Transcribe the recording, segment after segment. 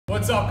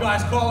What's up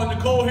guys, Carl and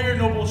Nicole here,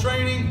 Noble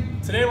Training.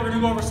 Today we're going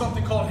to go over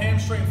something called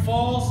hamstring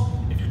falls.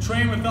 If you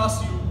train with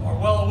us, you are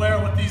well aware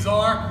of what these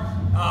are,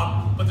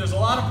 but there's a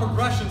lot of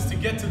progressions to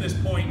get to this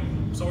point.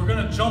 So we're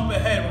going to jump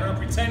ahead, we're going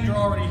to pretend you're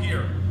already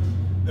here.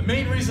 The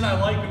main reason I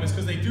like them is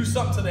because they do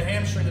something to the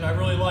hamstring that I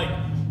really like.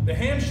 The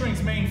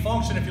hamstring's main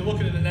function, if you look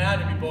at an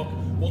anatomy book,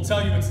 will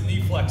tell you it's a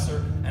knee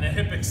flexor and a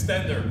hip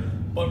extender.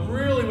 But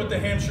really what the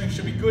hamstring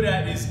should be good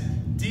at is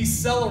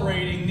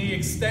decelerating knee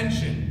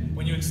extension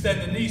when you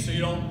extend the knee so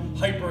you don't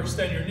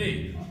hyperextend your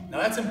knee. Now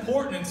that's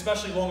important,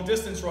 especially long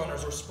distance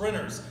runners or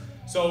sprinters.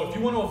 So if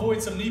you want to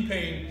avoid some knee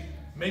pain,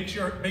 make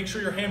sure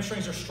your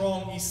hamstrings are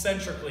strong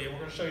eccentrically, and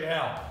we're going to show you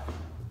how.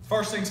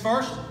 First things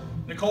first,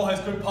 Nicole has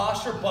good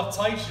posture, butt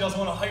tight. She doesn't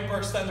want to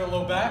hyperextend her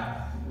low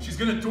back. She's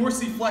going to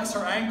dorsiflex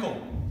her ankle.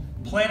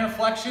 Plantar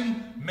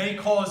flexion may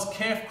cause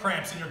calf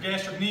cramps in your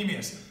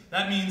gastrocnemius.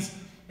 That means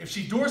if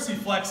she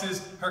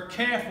dorsiflexes, her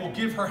calf will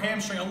give her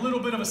hamstring a little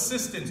bit of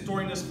assistance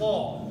during this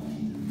fall.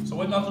 So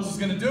what Knuckles is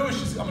going to do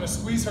is I'm going to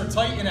squeeze her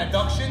tight in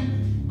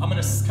adduction. I'm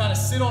going to kind of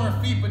sit on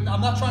her feet, but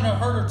I'm not trying to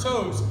hurt her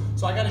toes.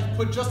 So I got to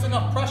put just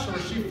enough pressure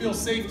where she feels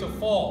safe to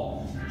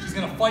fall. She's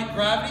going to fight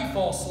gravity,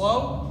 fall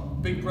slow.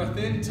 Big breath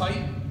in,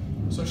 tight.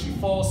 So she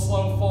falls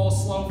slow,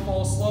 falls slow,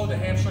 falls slow. The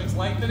hamstring's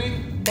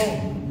lengthening.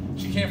 Boom.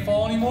 She can't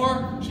fall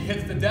anymore. She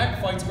hits the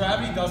deck, fights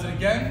gravity, does it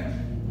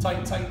again.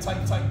 Tight, tight,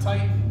 tight, tight,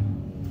 tight.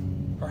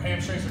 Her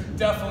hamstrings are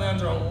definitely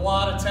under a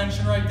lot of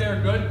tension right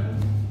there. Good.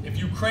 If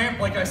you cramp,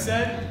 like I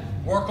said,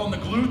 work on the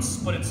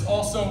glutes, but it's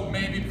also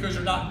maybe because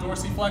you're not in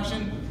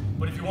dorsiflexion.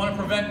 But if you want to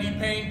prevent knee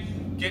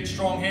pain, get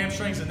strong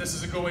hamstrings, and this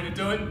is a good way to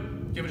do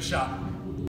it. Give it a shot.